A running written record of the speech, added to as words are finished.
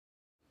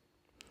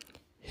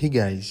Hey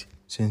guys,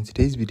 so in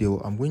today's video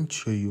I'm going to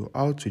show you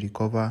how to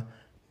recover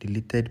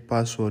deleted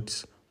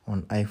passwords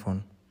on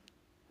iPhone.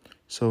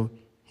 So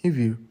if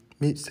you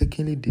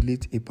mistakenly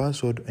delete a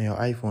password on your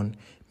iPhone,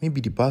 maybe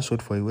the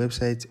password for a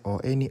website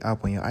or any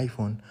app on your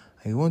iPhone,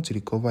 and you want to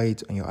recover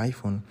it on your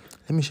iPhone,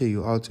 let me show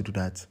you how to do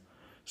that.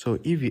 So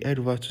if you head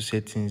over to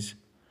settings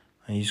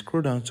and you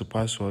scroll down to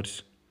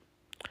passwords,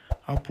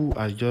 Apple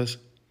has just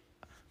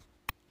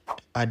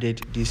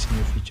added this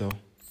new feature.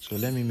 So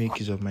let me make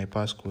use of my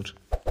passcode.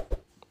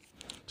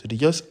 So they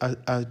just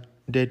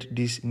added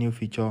this new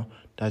feature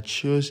that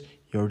shows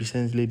your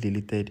recently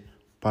deleted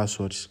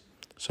passwords.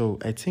 So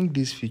I think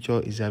this feature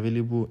is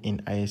available in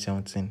iOS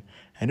 17.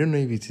 I don't know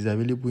if it is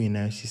available in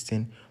iOS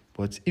 16,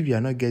 but if you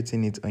are not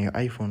getting it on your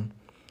iPhone,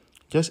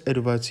 just head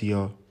over to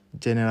your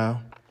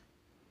general,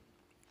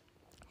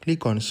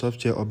 click on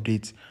software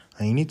update,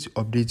 and you need to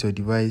update your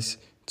device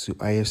to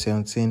iOS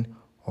 17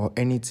 or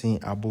anything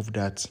above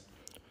that.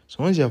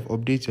 So once you have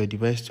updated your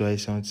device to iOS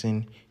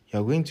 17, you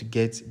are going to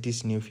get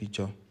this new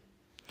feature.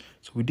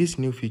 So with this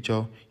new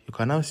feature, you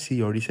can now see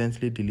your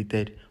recently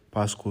deleted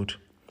passcode.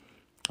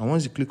 And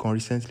once you click on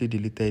recently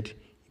deleted,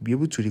 you'll be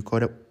able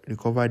to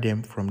recover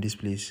them from this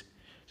place.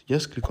 So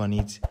just click on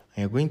it and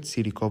you're going to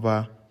see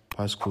recover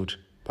password.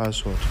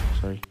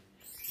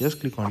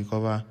 Just click on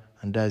recover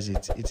and that's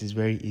it. It is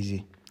very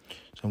easy.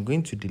 So I'm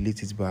going to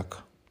delete it back.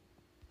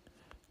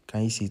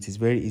 Can you see it is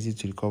very easy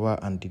to recover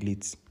and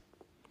delete.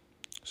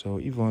 So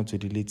if you want to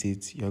delete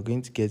it, you're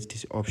going to get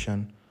this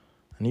option.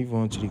 And if you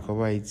want to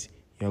recover it,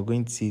 you're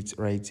going to see it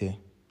right here.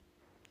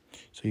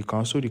 So you can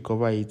also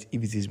recover it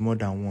if it is more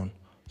than one.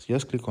 So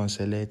just click on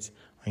select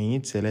and you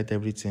need to select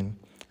everything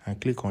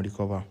and click on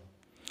recover.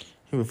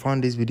 If you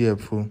found this video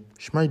helpful,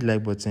 smash the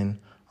like button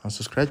and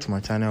subscribe to my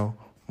channel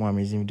for more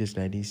amazing videos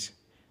like this.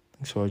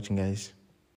 Thanks for watching, guys.